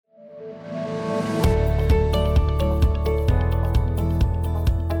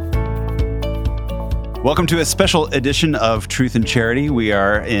Welcome to a special edition of Truth and Charity. We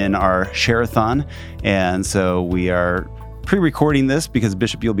are in our share-a-thon, and so we are pre-recording this because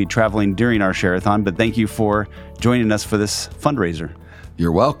Bishop, you'll be traveling during our share-a-thon, but thank you for joining us for this fundraiser.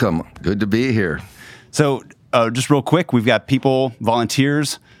 You're welcome. Good to be here. So just real quick, we've got people,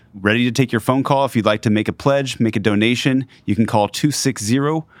 volunteers, ready to take your phone call. If you'd like to make a pledge, make a donation, you can call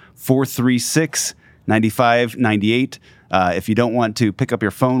 260-436-9598. If you don't want to pick up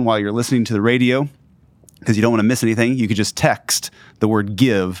your phone while you're listening to the radio, because you don't want to miss anything, you could just text the word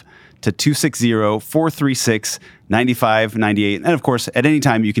GIVE to 260-436-9598. And of course, at any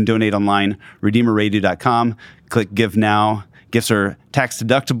time, you can donate online, redeemerradio.com, click Give Now. Gifts are tax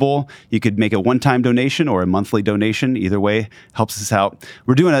deductible. You could make a one-time donation or a monthly donation. Either way helps us out.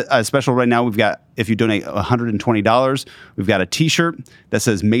 We're doing a special right now. We've got, if you donate $120, we've got a t-shirt that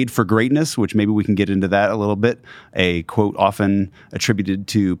says Made for Greatness, which maybe we can get into that a little bit. A quote often attributed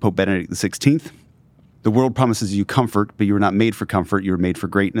to Pope Benedict XVI. The world promises you comfort, but you were not made for comfort. You were made for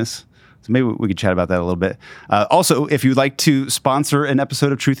greatness. So maybe we could chat about that a little bit. Also, if you'd like to sponsor an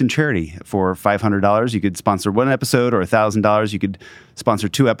episode of Truth and Charity for $500, you could sponsor one episode, or $1,000. You could sponsor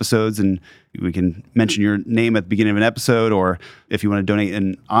 2 episodes, and we can mention your name at the beginning of an episode, or if you want to donate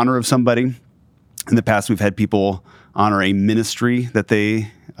in honor of somebody. In the past, we've had people honor a ministry that they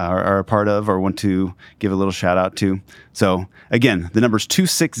are a part of or want to give a little shout out to. So again, the number is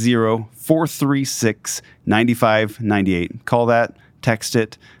 260-436-9598. Call that, text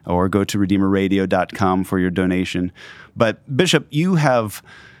it, or go to redeemerradio.com for your donation. But Bishop, you have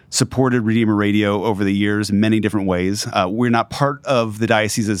supported Redeemer Radio over the years in many different ways. We're not part of the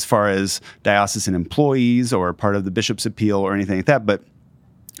diocese as far as diocesan employees or part of the bishop's appeal or anything like that, but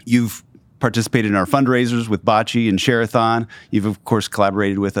you've participated in our fundraisers with Bocce and Share-a-thon. You've, of course,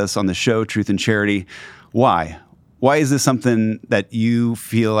 collaborated with us on the show, Truth and Charity. Why? Why is this something that you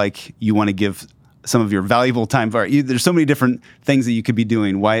feel like you want to give some of your valuable time for? There's so many different things that you could be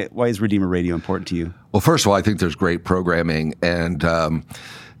doing. Why is Redeemer Radio important to you? Well, first of all, I think there's great programming, and and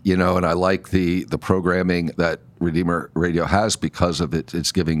I like the programming that Redeemer Radio has because of it.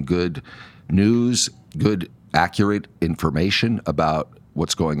 It's giving good news, good, accurate information about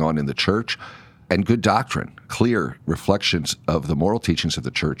what's going on in the church, and good doctrine, clear reflections of the moral teachings of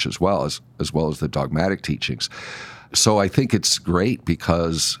the church as well as the dogmatic teachings. So I think it's great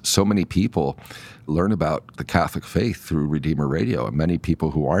because so many people learn about the Catholic faith through Redeemer Radio, and many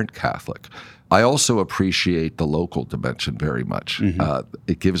people who aren't Catholic. I also appreciate the local dimension very much. Mm-hmm.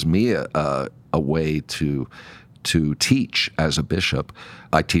 It gives me a way to teach as a bishop.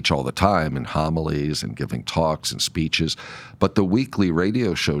 I teach all the time in homilies and giving talks and speeches, but the weekly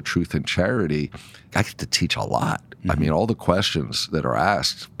radio show, Truth and Charity, I get to teach a lot. Mm-hmm. I mean, all the questions that are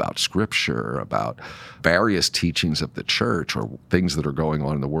asked about Scripture, about various teachings of the church or things that are going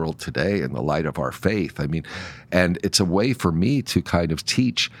on in the world today in the light of our faith. I mean, and it's a way for me to kind of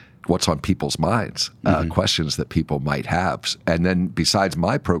teach what's on people's minds, questions that people might have. And then besides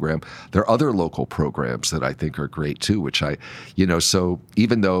my program, there are other local programs that I think are great too, which so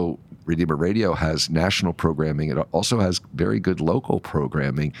even though Redeemer Radio has national programming, it also has very good local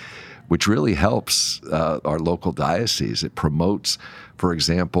programming, which really helps our local diocese. It promotes, for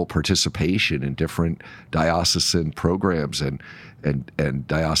example, participation in different diocesan programs and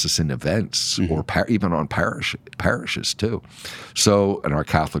diocesan events, or even on parishes too. So, in our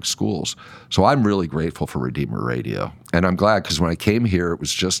Catholic schools. So I'm really grateful for Redeemer Radio. And I'm glad because when I came here, it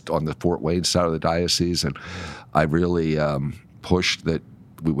was just on the Fort Wayne side of the diocese, and I really pushed that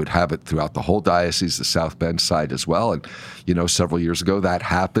we would have it throughout the whole diocese, the South Bend side as well. And, several years ago that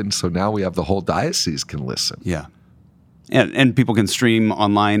happened. So now we have the whole diocese can listen. Yeah. And people can stream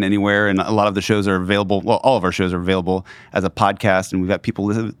online anywhere, and a lot of the shows are available. Well, all of our shows are available as a podcast, and we've got people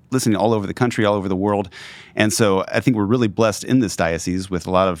listening all over the country, all over the world. And so I think we're really blessed in this diocese with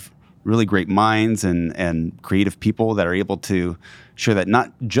a lot of really great minds and creative people that are able to share that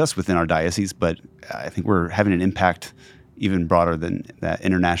not just within our diocese, but I think we're having an impact even broader than that,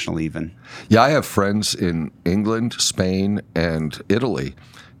 internationally even. Yeah, I have friends in England, Spain, and Italy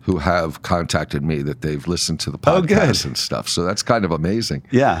who have contacted me that they've listened to the podcast and stuff. So that's kind of amazing.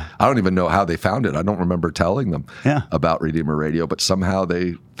 Yeah. I don't even know how they found it. I don't remember telling them about Redeemer Radio, but somehow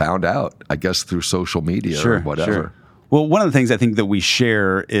they found out, I guess through social media or whatever. Sure. Well, one of the things I think that we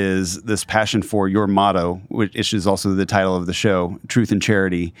share is this passion for your motto, which is also the title of the show, Truth and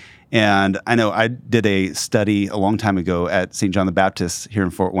Charity. And I know I did a study a long time ago at St. John the Baptist here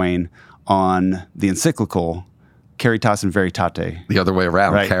in Fort Wayne on the encyclical Caritas in Veritate. The other way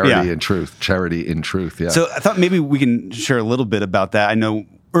around, right? Charity in Truth. Charity in Truth, yeah. So I thought maybe we can share a little bit about that. I know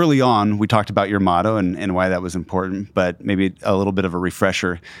early on we talked about your motto and why that was important, but maybe a little bit of a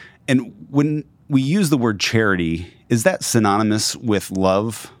refresher. And when we use the word charity. Is that synonymous with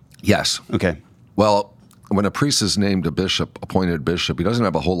love? Yes. Okay. Well, when a priest is named a bishop, appointed bishop, he doesn't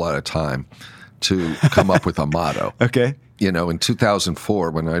have a whole lot of time to come up with a motto. Okay. You know, in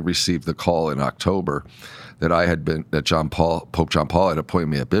 2004, when I received the call in October that Pope John Paul had appointed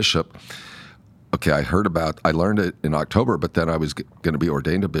me a bishop. Okay, I learned it in October, but then I was going to be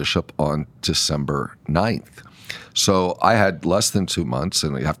ordained a bishop on December 9th. So I had less than 2 months,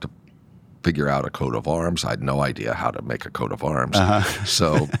 and you have to figure out a coat of arms. I had no idea how to make a coat of arms.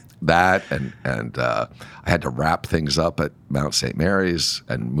 So that, and I had to wrap things up at Mount St. Mary's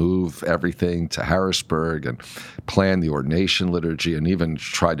and move everything to Harrisburg and plan the ordination liturgy and even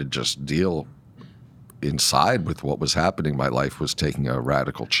try to just deal inside with what was happening. My life was taking a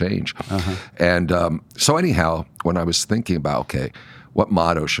radical change. And so anyhow, when I was thinking about, okay, what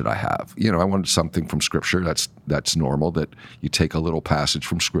motto should I have? You know, I wanted something from Scripture. That's normal, that you take a little passage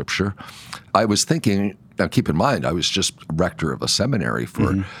from Scripture. I was thinking, now keep in mind, I was just rector of a seminary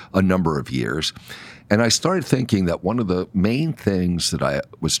for a number of years. And I started thinking that one of the main things that I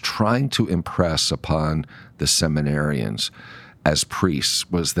was trying to impress upon the seminarians as priests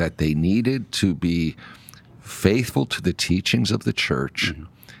was that they needed to be faithful to the teachings of the church,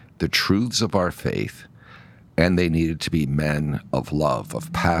 the truths of our faith, and they needed to be men of love,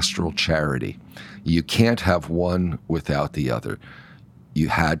 of pastoral charity. You can't have one without the other. You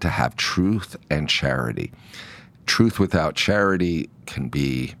had to have truth and charity. Truth without charity can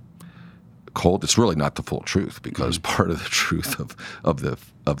be cold. It's really not the full truth, because part of the truth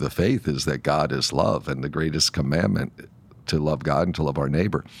of the faith is that God is love, and the greatest commandment to love God and to love our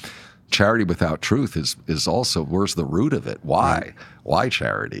neighbor. Charity without truth is also, where's the root of it? Why? Why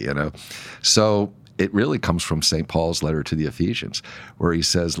charity, you know? So it really comes from St. Paul's letter to the Ephesians, where he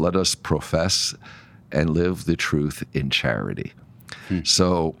says, let us profess and live the truth in charity.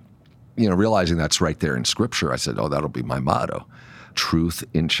 So, you know, realizing that's right there in Scripture, I said, oh, that'll be my motto, truth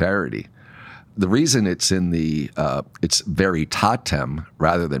in charity. The reason it's in it's veritatem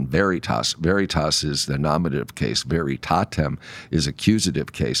rather than veritas. Veritas is the nominative case. Veritatem is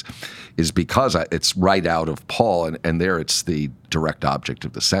accusative case, is because it's right out of Paul, and there it's the direct object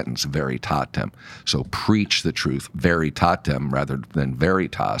of the sentence, veritatem. So preach the truth, veritatem rather than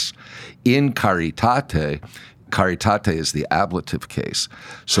veritas. In caritate, caritate is the ablative case.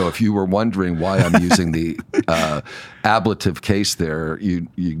 So if you were wondering why I'm using the ablative case there, you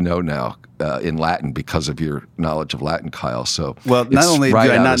know now in Latin because of your knowledge of Latin, Kyle. So well, not only do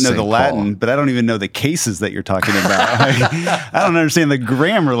I not know the Latin, but I don't even know the cases that you're talking about. I don't understand the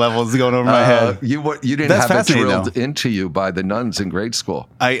grammar levels going over my head. You didn't have it drilled into you by the nuns in grade school.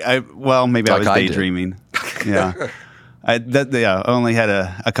 Well, maybe like I was daydreaming. Yeah. I only had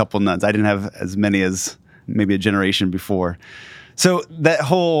a couple nuns. I didn't have as many as maybe a generation before. So that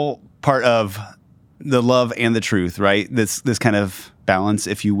whole part of the love and the truth, right? This kind of balance,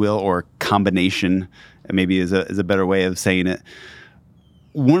 if you will, or combination, maybe is a better way of saying it.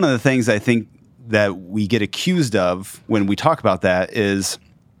 One of the things I think that we get accused of when we talk about that is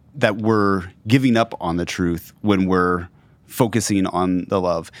that we're giving up on the truth when we're focusing on the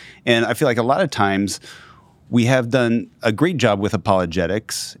love. And I feel like a lot of times we have done a great job with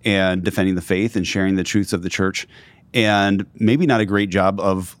apologetics and defending the faith and sharing the truths of the church, and maybe not a great job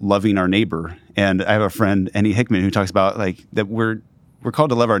of loving our neighbor. And I have a friend, Annie Hickman, who talks about like that we're called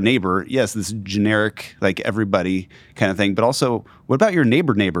to love our neighbor. Yes, this generic, like everybody kind of thing, but also what about your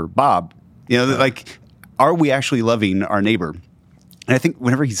neighbor, Bob? You know, like, are we actually loving our neighbor? And I think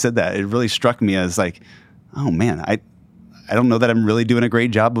whenever he said that, it really struck me as like, oh man, I don't know that I'm really doing a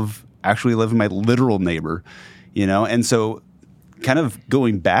great job of actually loving my literal neighbor, you know? And so kind of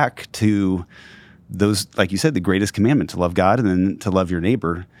going back to those, like you said, the greatest commandment, to love God and then to love your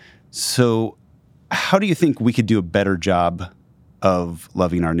neighbor. So how do you think we could do a better job of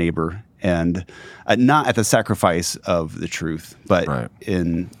loving our neighbor, and not at the sacrifice of the truth, but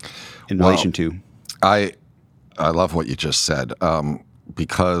in relation to? I love what you just said,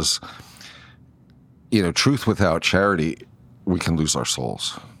 because, you know, truth without charity, we can lose our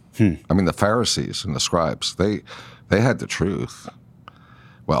souls. I mean, the Pharisees and the scribes, they had the truth.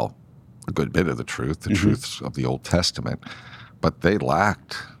 Well, a good bit of the truth, the truths of the Old Testament, but they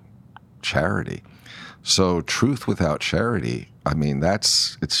lacked charity. So truth without charity, I mean,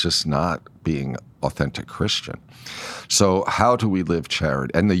 it's just not being authentic Christian. So how do we live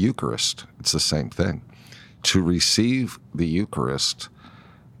charity? And the Eucharist, it's the same thing. To receive the Eucharist,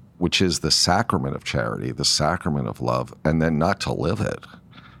 which is the sacrament of charity, the sacrament of love, and then not to live it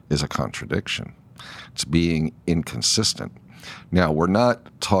is a contradiction. It's being inconsistent. Now, we're not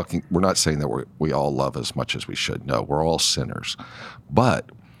saying that we all love as much as we should. No, we're all sinners.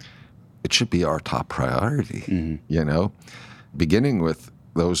 But it should be our top priority, you know, beginning with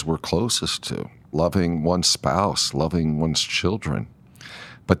those we're closest to, loving one's spouse, loving one's children.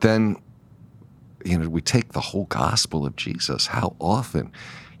 But then, you know, we take the whole gospel of Jesus, how often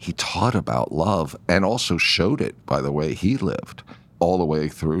he taught about love and also showed it by the way he lived, all the way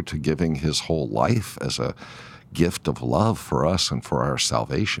through to giving his whole life as a gift of love for us and for our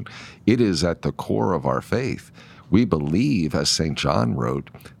salvation. It is at the core of our faith. We believe, as St. John wrote,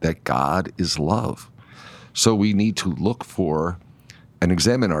 that God is love. So we need to look for and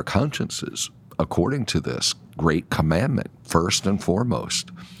examine our consciences according to this great commandment, first and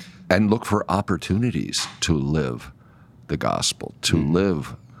foremost, and look for opportunities to live the gospel, to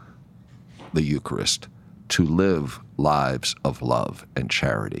live the Eucharist, to live lives of love and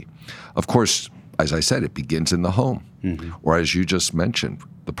charity. Of course, as I said, it begins in the home, or as you just mentioned,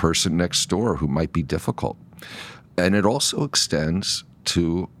 the person next door who might be difficult. And it also extends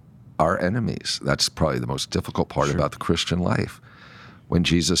to our enemies. That's probably the most difficult part about the Christian life. When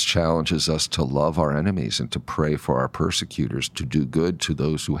Jesus challenges us to love our enemies and to pray for our persecutors, to do good to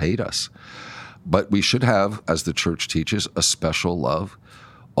those who hate us. But we should have, as the church teaches, a special love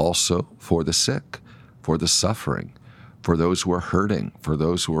also for the sick, for the suffering, for those who are hurting, for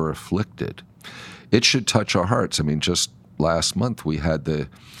those who are afflicted. It should touch our hearts. I mean, just last month we had the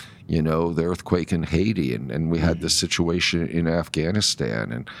earthquake in Haiti, and we had the situation in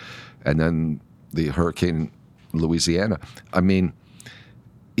Afghanistan, and then the hurricane in Louisiana. I mean,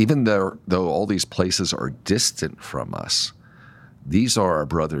 even though all these places are distant from us, these are our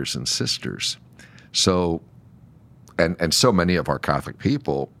brothers and sisters. So, and so many of our Catholic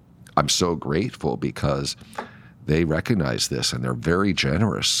people, I'm so grateful because they recognize this and they're very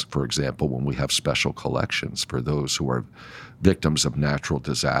generous. For example, when we have special collections for those who are victims of natural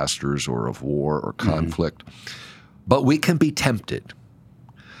disasters or of war or conflict. But we can be tempted.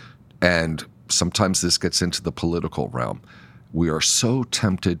 And sometimes this gets into the political realm. We are so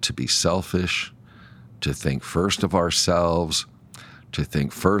tempted to be selfish, to think first of ourselves, to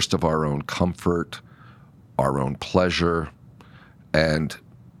think first of our own comfort, our own pleasure, and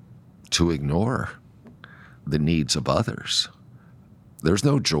to ignore the needs of others. There's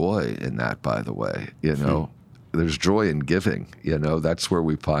no joy in that, by the way, you know. There's joy in giving, you know. That's where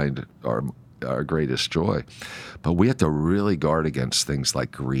we find our greatest joy. But we have to really guard against things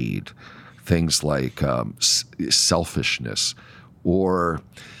like greed, things like selfishness, or,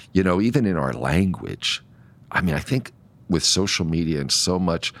 you know, even in our language. I mean, I think with social media and so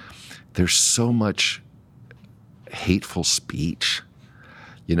much, there's so much hateful speech.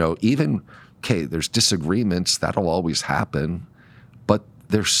 You know, even, okay, there's disagreements, that'll always happen, but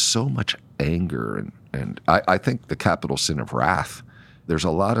there's so much anger and I think the capital sin of wrath, there's a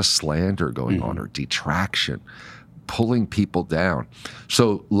lot of slander going on, or detraction, pulling people down.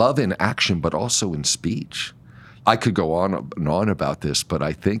 So love in action, but also in speech. I could go on and on about this, but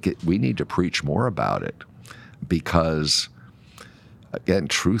I think we need to preach more about it because, again,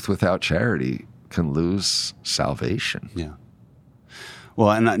 truth without charity can lose salvation. Yeah.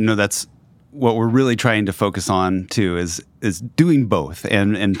 Well, and I know that's what we're really trying to focus on too, is doing both,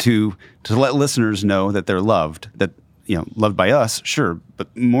 and to let listeners know that they're loved, that, you know, loved by us, sure,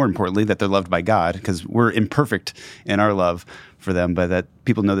 but more importantly, that they're loved by God, because we're imperfect in our love for them, but that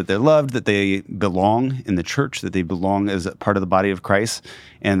people know that they're loved, that they belong in the church, that they belong as a part of the body of Christ,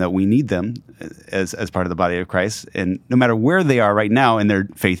 and that we need them as part of the body of Christ. And no matter where they are right now in their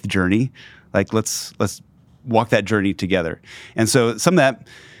faith journey, like let's walk that journey together. And so some of that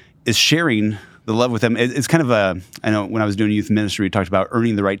is sharing the love with them. It's kind of I know when I was doing youth ministry, we talked about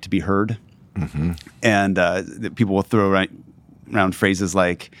earning the right to be heard. And people will throw around phrases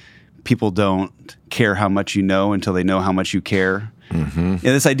like, people don't care how much you know until they know how much you care. Yeah,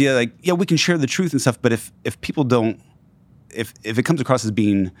 this idea like, yeah, we can share the truth and stuff, but if people don't, if it comes across as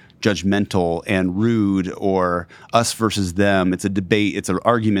being judgmental and rude, or us versus them, it's a debate, it's an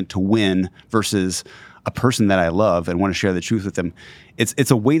argument to win versus a person that I love and want to share the truth with them.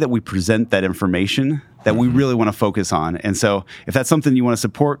 It's a way that we present that information that we really want to focus on. And so if that's something you want to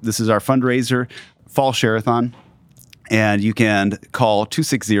support, this is our fundraiser, Fall Share-a-thon. And you can call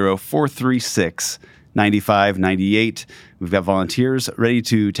 260-436-9598. We've got volunteers ready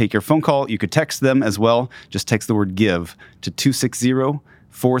to take your phone call. You could text them as well. Just text the word GIVE to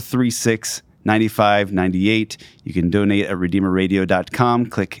 260-436-9598. You can donate at redeemerradio.com.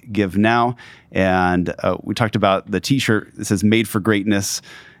 Click Give Now. And we talked about the T-shirt that says Made for Greatness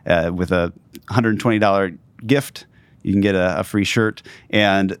with a $120 gift. You can get a free shirt.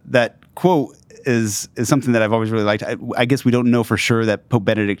 And that quote is something that I've always really liked. I guess we don't know for sure that Pope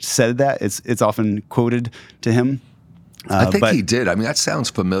Benedict said that. It's often quoted to him. I think he did. I mean, that sounds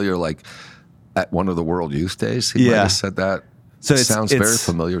familiar, like at one of the World Youth Days. He might have said that. So it sounds very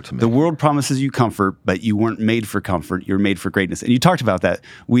familiar to me. The world promises you comfort, but you weren't made for comfort. You're made for greatness. And you talked about that.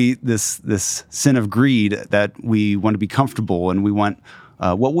 This sin of greed, that we want to be comfortable and we want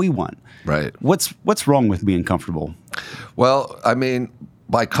what we want. Right. What's wrong with being comfortable? Well, I mean,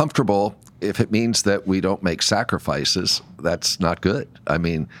 by comfortable, if it means that we don't make sacrifices, that's not good. I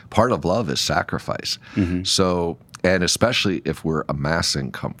mean, part of love is sacrifice. Mm-hmm. So, and especially if we're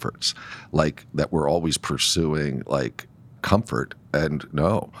amassing comforts, like that we're always pursuing like comfort. And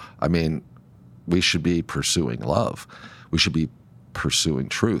no, I mean, we should be pursuing love. We should be pursuing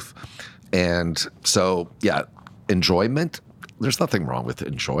truth. And so, yeah, enjoyment, there's nothing wrong with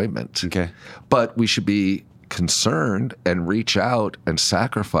enjoyment. Okay. But we should be concerned and reach out and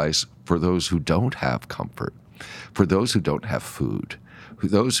sacrifice for those who don't have comfort, for those who don't have food, for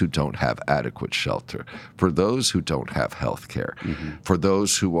those who don't have adequate shelter, for those who don't have health care, for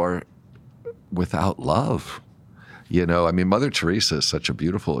those who are without love. You know, I mean, Mother Teresa is such a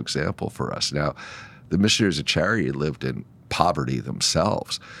beautiful example for us. Now, the Missionaries of Charity lived in poverty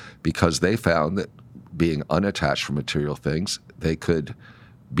themselves because they found that being unattached from material things, they could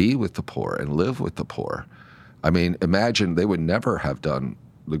be with the poor and live with the poor. I mean, imagine they would never have done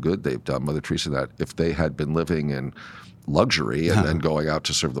the good they've done, Mother Teresa, that if they had been living in luxury and then going out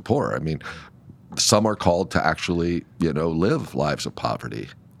to serve the poor. I mean, some are called to actually, you know, live lives of poverty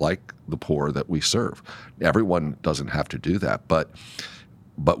like the poor that we serve. Everyone doesn't have to do that, but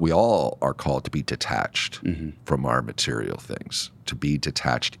we all are called to be detached from our material things, to be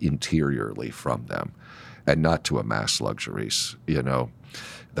detached interiorly from them, and not to amass luxuries. You know,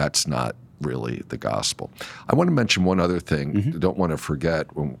 that's not really the gospel. I want to mention one other thing I don't want to forget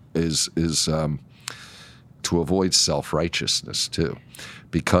is to avoid self-righteousness too,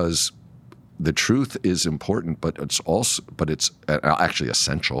 because the truth is important, but it's actually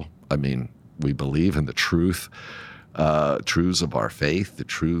essential. I mean, we believe in the truths of our faith, the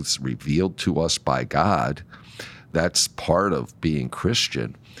truths revealed to us by God. That's part of being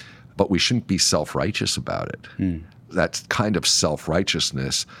Christian, but we shouldn't be self-righteous about it. That kind of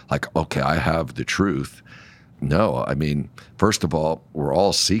self-righteousness, like, okay, I have the truth. No, I mean, first of all, we're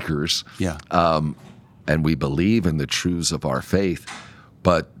all seekers, and we believe in the truths of our faith,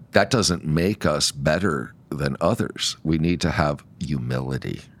 but that doesn't make us better than others. We need to have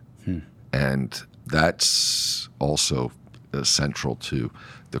humility, and that's also central to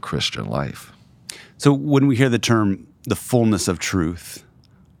the Christian life. So when we hear the term the fullness of truth,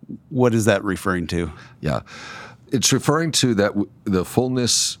 what is that referring to? Yeah. It's referring to that the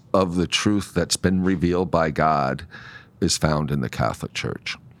fullness of the truth that's been revealed by God is found in the Catholic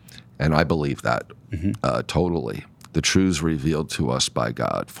Church. And I believe that totally. The truths revealed to us by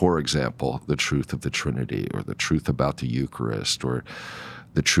God. For example, the truth of the Trinity, or the truth about the Eucharist, or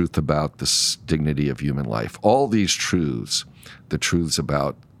the truth about the dignity of human life. All these truths, the truths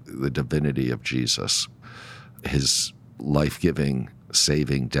about the divinity of Jesus, his life-giving,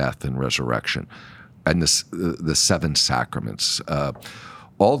 saving death and resurrection, and the seven sacraments,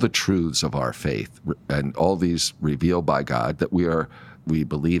 all the truths of our faith, and all these revealed by God, that we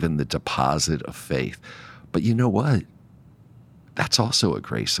believe in the deposit of faith. But you know what? That's also a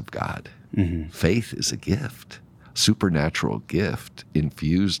grace of God. Faith is a gift, supernatural gift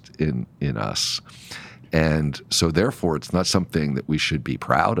infused in us. And so therefore, it's not something that we should be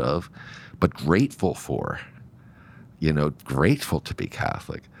proud of, but grateful for. You know, grateful to be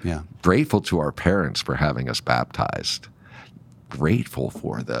Catholic. Yeah. Grateful to our parents for having us baptized. Grateful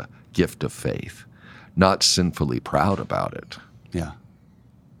for the gift of faith. Not sinfully proud about it. Yeah.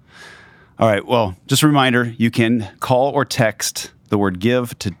 All right. Well, just a reminder, you can call or text the word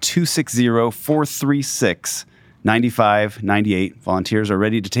GIVE to 260-436-9598. Volunteers are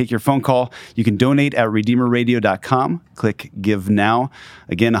ready to take your phone call. You can donate at RedeemerRadio.com. Click Give Now.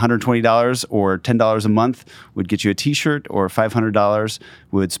 Again, $120 or $10 a month would get you a t-shirt, or $500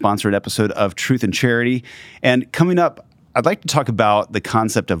 would sponsor an episode of Truth and Charity. And coming up, I'd like to talk about the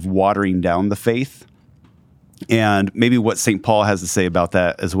concept of watering down the faith, and maybe what St. Paul has to say about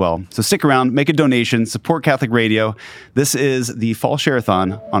that as well. So stick around, make a donation, support Catholic Radio. This is the Fall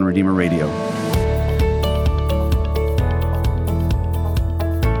Share-a-thon on Redeemer Radio.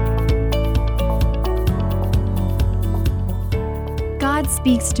 God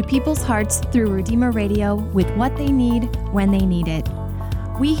speaks to people's hearts through Redeemer Radio with what they need when they need it.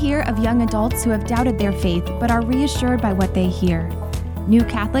 We hear of young adults who have doubted their faith but are reassured by what they hear. New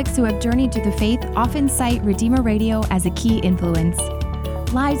Catholics who have journeyed to the faith often cite Redeemer Radio as a key influence.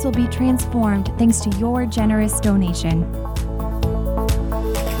 Lives will be transformed thanks to your generous donation.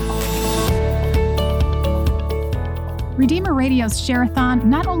 Redeemer Radio's Share-a-thon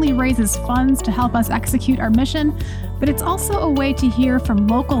not only raises funds to help us execute our mission, but it's also a way to hear from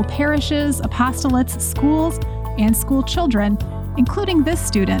local parishes, apostolates, schools, and school children, including this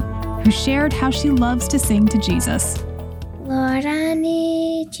student who shared how she loves to sing to Jesus. Lord, I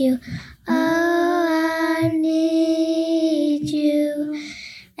need you. Oh, I need you.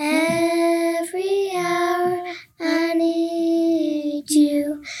 Every hour I need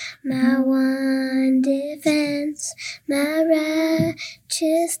you. My one defense, my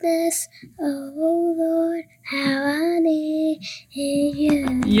righteousness. Oh, Lord, how I need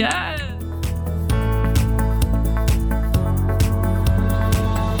you. Yes!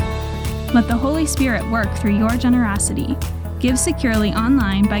 Let the Holy Spirit work through your generosity. Give securely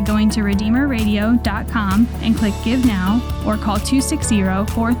online by going to redeemerradio.com and click Give Now or call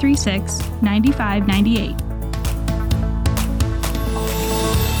 260-436-9598.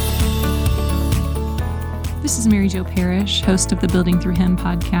 This is Mary Jo Parrish, host of the Building Through Him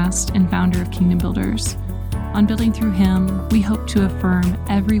podcast and founder of Kingdom Builders. On Building Through Him, we hope to affirm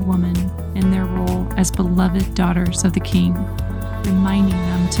every woman in their role as beloved daughters of the King, reminding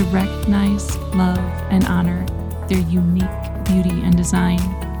them to recognize, love, and honor their unique beauty and design.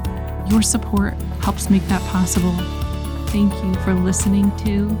 Your support helps make that possible. Thank you for listening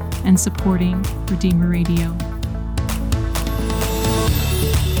to and supporting Redeemer Radio.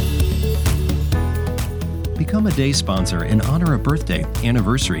 Become a day sponsor and honor a birthday,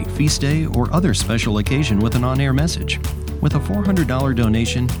 anniversary, feast day, or other special occasion with an on-air message. With a $400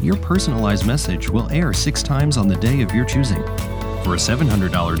 donation, your personalized message will air 6 times on the day of your choosing. For a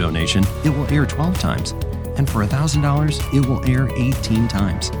 $700 donation, it will air 12 times. And for $1,000, it will air 18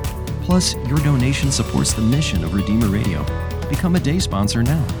 times. Plus, your donation supports the mission of Redeemer Radio. Become a day sponsor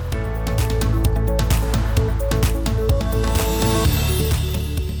now.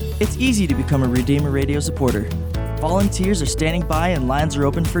 It's easy to become a Redeemer Radio supporter. Volunteers are standing by and lines are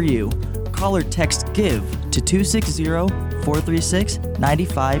open for you. Call or text GIVE to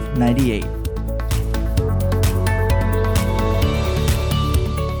 260-436-9598.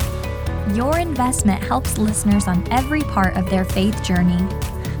 Your investment helps listeners on every part of their faith journey.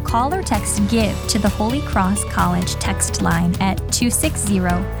 Call or text GIVE to the Holy Cross College text line at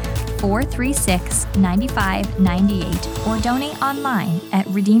 260-436-9598 or donate online at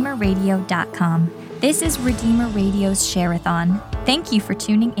redeemerradio.com. This is Redeemer Radio's Share-a-thon. Thank you for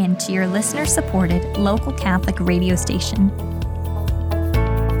tuning in to your listener-supported local Catholic radio station.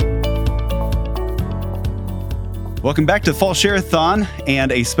 Welcome back to the Fall Share-a-thon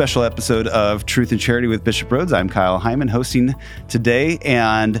and a special episode of Truth and Charity with Bishop Rhodes. I'm Kyle Hyman hosting today,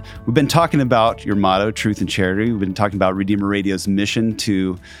 and we've been talking about your motto, Truth and Charity. We've been talking about Redeemer Radio's mission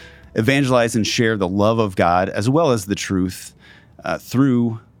to evangelize and share the love of God as well as the truth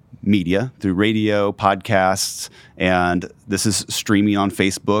through media, through radio, podcasts, and this is streaming on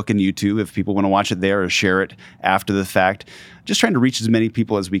Facebook and YouTube if people want to watch it there or share it after the fact. Just trying to reach as many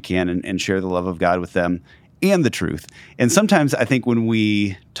people as we can and share the love of God with them and the truth. And sometimes I think when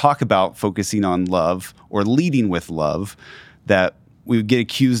we talk about focusing on love or leading with love, that we get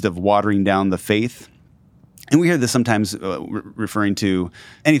accused of watering down the faith. And we hear this sometimes referring to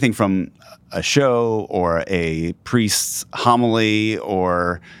anything from a show or a priest's homily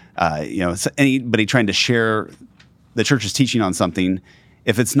or anybody trying to share the church's teaching on something.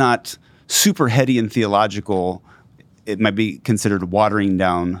 If it's not super heady and theological, it might be considered watering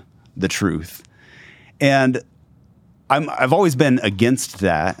down the truth. And I've always been against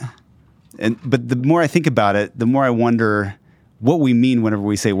that. But the more I think about it, the more I wonder what we mean whenever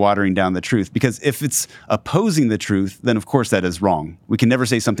we say watering down the truth. Because if it's opposing the truth, then of course that is wrong. We can never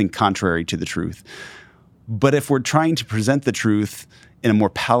say something contrary to the truth. But if we're trying to present the truth in a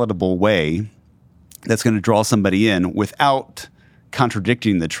more palatable way that's going to draw somebody in without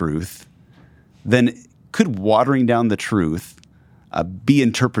contradicting the truth, then could watering down the truth be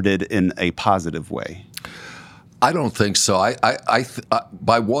interpreted in a positive way? I don't think so.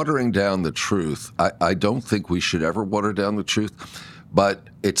 By watering down the truth, I don't think we should ever water down the truth. But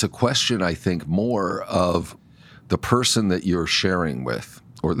it's a question, I think, more of the person that you're sharing with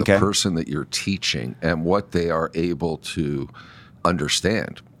or the person that you're teaching and what they are able to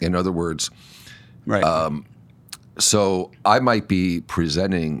understand. In other words, so I might be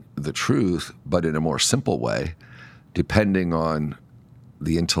presenting the truth, but in a more simple way, depending on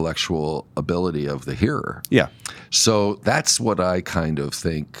the intellectual ability of the hearer. Yeah. So that's what I kind of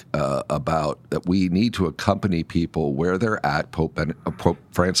think about, that we need to accompany people where they're at. Pope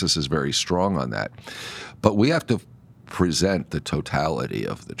Francis is very strong on that. But we have to present the totality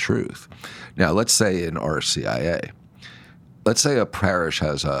of the truth. Now, let's say in RCIA, let's say a parish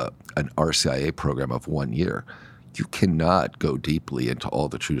has an RCIA program of 1 year. you cannot go deeply into all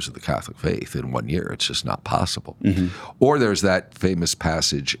the truths of the Catholic faith in 1 year. It's just not possible. Or there's that famous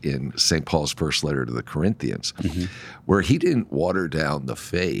passage in St. Paul's first letter to the Corinthians, where he didn't water down the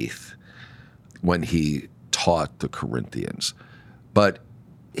faith when he taught the Corinthians, but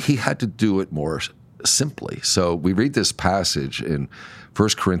he had to do it more simply. So we read this passage in 1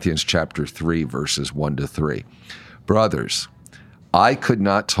 Corinthians chapter 3, verses 1-3. Brothers, I could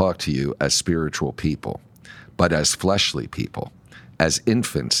not talk to you as spiritual people, but as fleshly people, as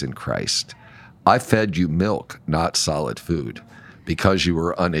infants in Christ. I fed you milk, not solid food, because you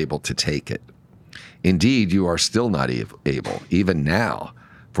were unable to take it. Indeed, you are still not able, even now,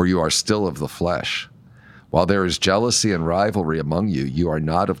 for you are still of the flesh. While there is jealousy and rivalry among you, you are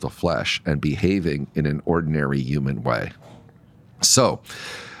not of the flesh and behaving in an ordinary human way. So,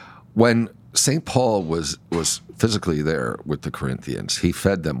 when St. Paul was physically there with the Corinthians, he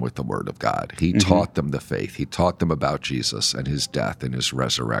fed them with the Word of God. He taught them the faith. He taught them about Jesus and his death and his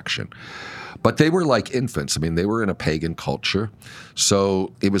resurrection. But they were like infants. I mean, they were in a pagan culture,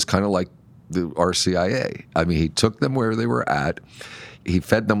 so it was kind of like the RCIA. I mean, he took them where they were at. He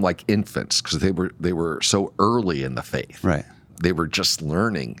fed them like infants because they were so early in the faith. Right. They were just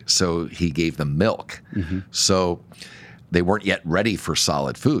learning, so he gave them milk. So they weren't yet ready for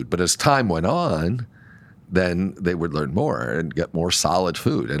solid food. But as time went on, then they would learn more and get more solid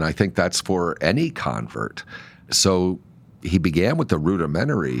food. And I think that's for any convert. So he began with the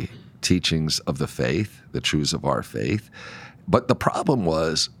rudimentary teachings of the faith, the truths of our faith. But the problem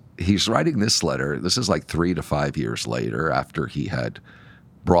was, he's writing this letter. This is like 3 to 5 years later after he had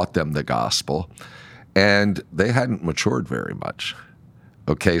brought them the gospel, and they hadn't matured very much.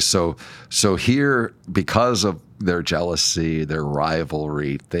 Okay, so here, because of their jealousy, their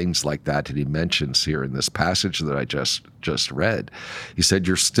rivalry, things like that he mentions here in this passage that I just read, he said,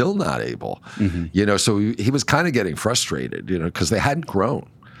 you're still not able. You know, so he was kind of getting frustrated, you know, because they hadn't grown.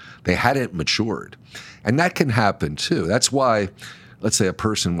 They hadn't matured. And that can happen too. That's why, let's say a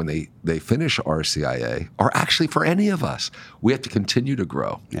person, when they finish RCIA, or actually for any of us, we have to continue to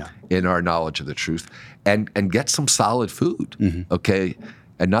grow in our knowledge of the truth and get some solid food, okay?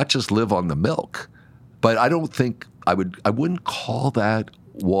 And not just live on the milk. But I don't think I wouldn't call that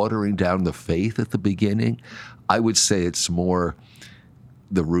watering down the faith at the beginning. I would say it's more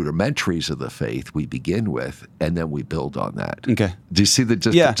the rudimentaries of the faith we begin with, and then we build on that. Okay. Do you see the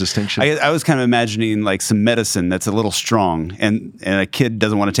distinction? I was kind of imagining like some medicine that's a little strong, and a kid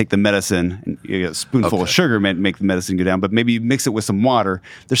doesn't want to take the medicine, and you get a spoonful of sugar might make the medicine go down, but maybe you mix it with some water.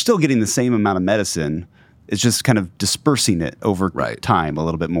 They're still getting the same amount of medicine. It's just kind of dispersing it over time a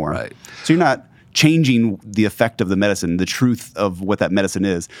little bit more. Right. So you're not changing the effect of the medicine, the truth of what that medicine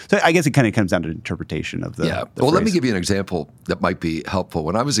is. So I guess it kind of comes down to interpretation of the well, phrase. let me give you an example that might be helpful.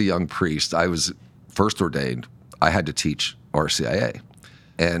 When I was a young priest, I was first ordained. I had to teach RCIA.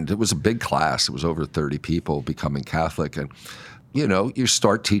 And it was a big class. It was over 30 people becoming Catholic. And, you know, you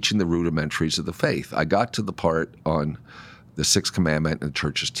start teaching the rudimentaries of the faith. I got to the part on the Sixth Commandment and the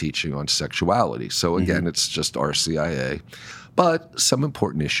Church's teaching on sexuality. So again, it's just RCIA. But some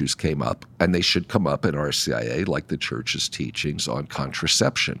important issues came up, and they should come up in RCIA, like the Church's teachings on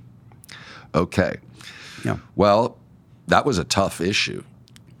contraception. Okay. Yeah. Well, that was a tough issue.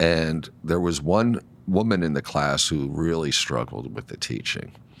 And there was one woman in the class who really struggled with the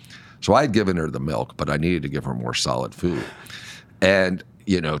teaching. So I had given her the milk, but I needed to give her more solid food. And,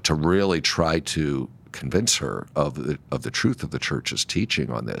 you know, to really try to convince her of the truth of the Church's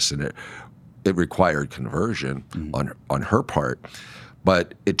teaching on this. And it required conversion on her part,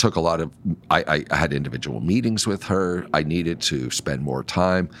 but it took a lot of, I had individual meetings with her. I needed to spend more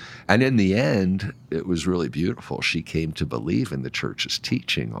time. And in the end, it was really beautiful. She came to believe in the Church's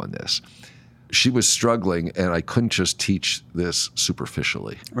teaching on this. She was struggling, and I couldn't just teach this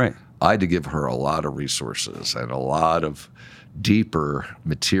superficially. Right. I had to give her a lot of resources and a lot of deeper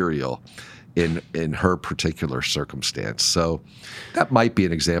material in her particular circumstance. So that might be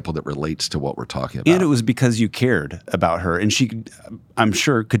an example that relates to what we're talking about. And it was because you cared about her, and she, I'm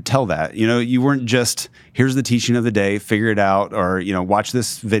sure, could tell that. You know, you weren't just, here's the teaching of the day, figure it out, or, you know, watch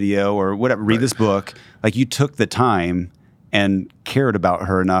this video or whatever, read this book. Like, you took the time and cared about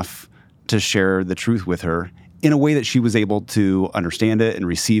her enough to share the truth with her in a way that she was able to understand it and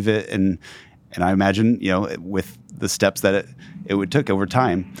receive it. And I imagine, you know, with the steps that it would took over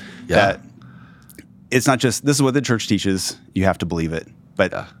time, that it's not just, this is what the Church teaches, you have to believe it.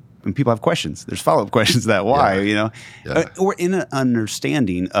 But when people have questions, there's follow-up questions to that why, you know, or in an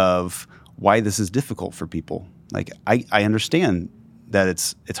understanding of why this is difficult for people. Like, I understand that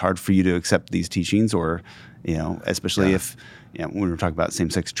it's hard for you to accept these teachings, or Especially if when we're talking about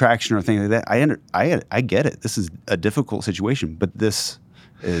same-sex attraction or things like that. I get it. This is a difficult situation, but this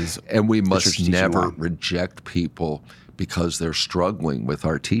is, and we the must church teaching never law. reject people because they're struggling with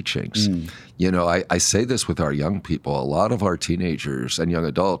our teachings. I say this with our young people. A lot of our teenagers and young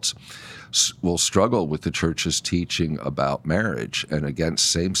adults will struggle with the church's teaching about marriage and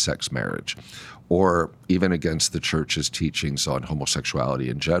against same-sex marriage, or even against the church's teachings on homosexuality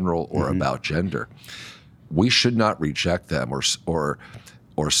in general or about gender. We should not reject them or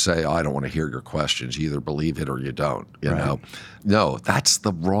say, I don't want to hear your questions. You either believe it or you don't. You know? No, that's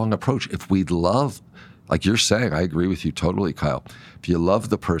the wrong approach. If we love, like you're saying, I agree with you totally, Kyle. If you love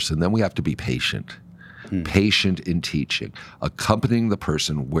the person, then we have to be patient. Patient in teaching, accompanying the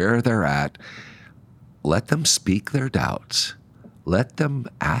person where they're at. Let them speak their doubts. Let them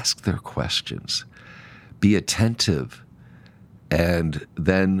ask their questions. Be attentive, and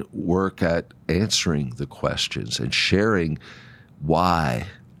then work at answering the questions and sharing why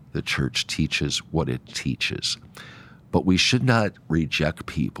the church teaches what it teaches. But we should not reject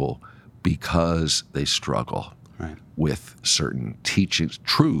people because they struggle with certain teachings,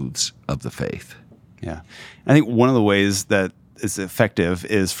 truths of the faith. Yeah. I think one of the ways that is effective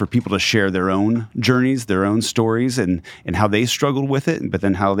is for people to share their own journeys, their own stories, and how they struggled with it, but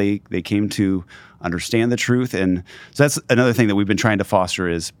then how they came to understand the truth. And so that's another thing that we've been trying to foster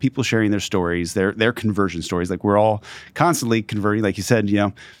is people sharing their stories, their conversion stories. Like we're all constantly converting, like you said,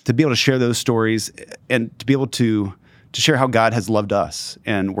 to be able to share those stories and to be able to share how God has loved us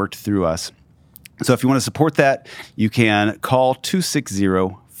and worked through us. So if you want to support that, you can call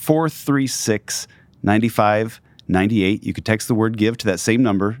 260-436-9598. You could text the word give to that same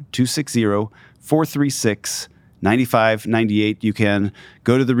number, 260-436-9598. You can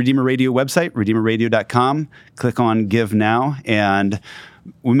go to the Redeemer Radio website, redeemerradio.com, click on Give Now. And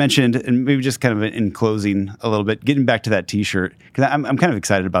we mentioned, and maybe just kind of in closing a little bit, getting back to that T-shirt, because I'm kind of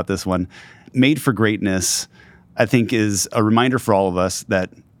excited about this one. Made for Greatness, I think, is a reminder for all of us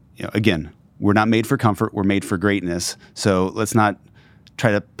that, again, we're not made for comfort, we're made for greatness. So let's not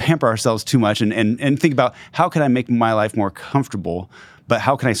try to pamper ourselves too much and think about how can I make my life more comfortable, but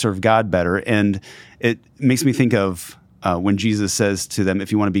how can I serve God better? And it makes me think of when Jesus says to them,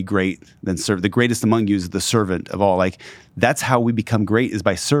 if you want to be great, then serve. The greatest among you is the servant of all. Like that's how we become great, is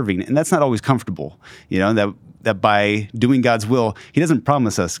by serving. And that's not always comfortable, that by doing God's will, he doesn't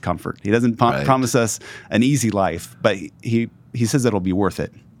promise us comfort. He doesn't promise us an easy life, but he says that it'll be worth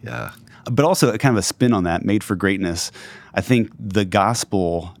it. Yeah. But also a kind of a spin on that, made for greatness. I think the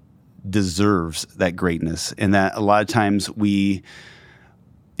gospel deserves that greatness, and that a lot of times we,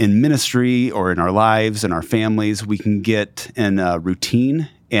 in ministry or in our lives and our families, we can get in a routine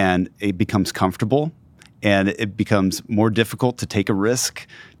and it becomes comfortable and it becomes more difficult to take a risk,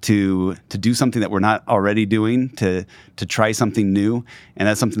 to do something that we're not already doing, to try something new. And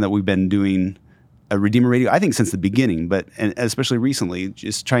that's something that we've been doing at Redeemer Radio, I think, since the beginning, but and especially recently,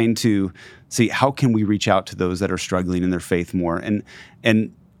 just trying to see how can we reach out to those that are struggling in their faith more. And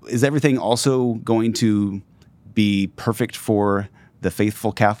is everything also going to be perfect for the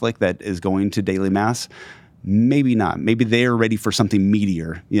faithful Catholic that is going to daily Mass? Maybe not. Maybe they are ready for something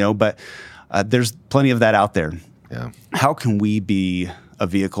meatier, but there's plenty of that out there. Yeah. How can we be a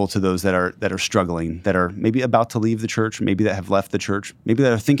vehicle to those that are struggling, that are maybe about to leave the church, maybe that have left the church, maybe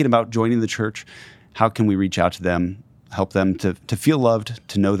that are thinking about joining the church? How can we reach out to them, help them to feel loved,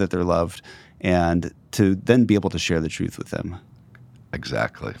 to know that they're loved, and to then be able to share the truth with them?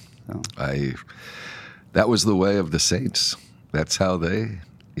 Exactly. So. That was the way of the saints. That's how they,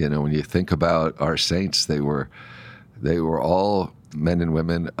 when you think about our saints, they were all men and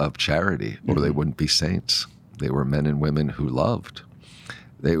women of charity, or they wouldn't be saints. They were men and women who loved.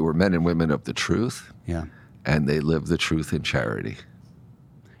 They were men and women of the truth. Yeah. And they lived the truth in charity.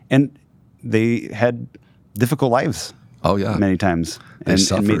 And they had difficult lives. Oh, yeah. Many times. They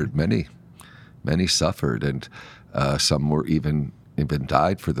suffered. Many suffered. And some were even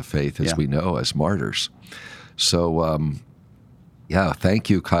died for the faith, as we know, as martyrs. So,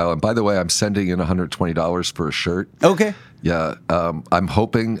 thank you, Kyle. And by the way, I'm sending in $120 for a shirt. Okay. Yeah. I'm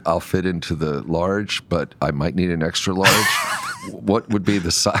hoping I'll fit into the large, but I might need an extra large. What would be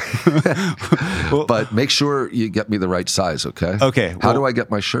the size? But make sure you get me the right size, okay? Okay. How do I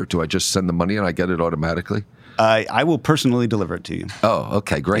get my shirt? Do I just send the money and I get it automatically? I will personally deliver it to you. Oh,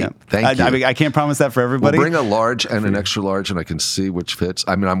 okay, great. Yeah. Thank you. I mean, I can't promise that for everybody. We'll bring a large and an extra large, and I can see which fits.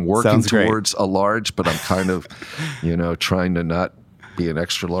 I mean, I'm working towards a large, but I'm kind of, trying to not be an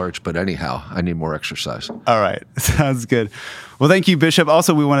extra large. But anyhow, I need more exercise. All right. Sounds good. Well, thank you, Bishop.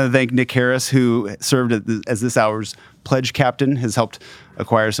 Also, we want to thank Nick Harris, who served as this hour's pledge captain, has helped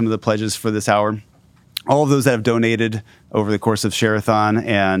acquire some of the pledges for this hour. all of those that have donated over the course of Share-a-thon,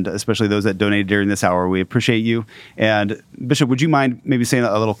 and especially those that donated during this hour. We appreciate you. And Bishop, would you mind maybe saying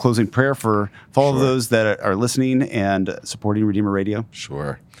a little closing prayer for all of those that are listening and supporting Redeemer Radio?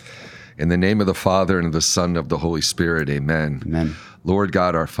 Sure. In the name of the Father, and of the Son, and of the Holy Spirit, amen. Amen. Lord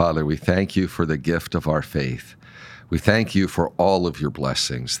God, our Father, we thank you for the gift of our faith. We thank you for all of your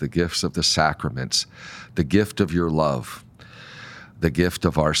blessings, the gifts of the sacraments, the gift of your love, the gift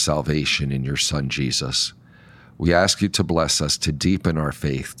of our salvation in your Son, Jesus. We ask you to bless us, to deepen our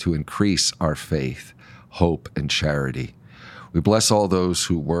faith, to increase our faith, hope, and charity. We bless all those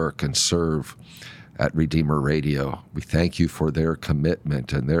who work and serve at Redeemer Radio. We thank you for their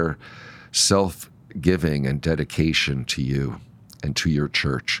commitment and their self-giving and dedication to you and to your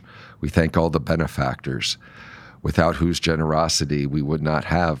church. We thank all the benefactors, without whose generosity we would not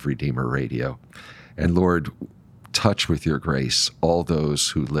have Redeemer Radio. And Lord, touch with your grace all those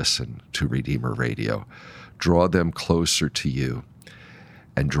who listen to Redeemer Radio. Draw them closer to you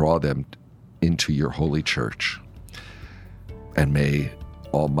and draw them into your holy church. And may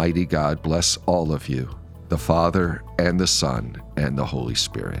Almighty God bless all of you, the Father and the Son and the Holy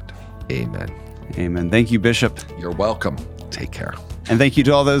Spirit. Amen. Amen. Thank you, Bishop. You're welcome. Take care. And thank you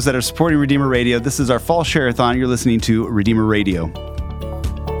to all those that are supporting Redeemer Radio. This is our fall Share-a-thon. You're listening to Redeemer Radio.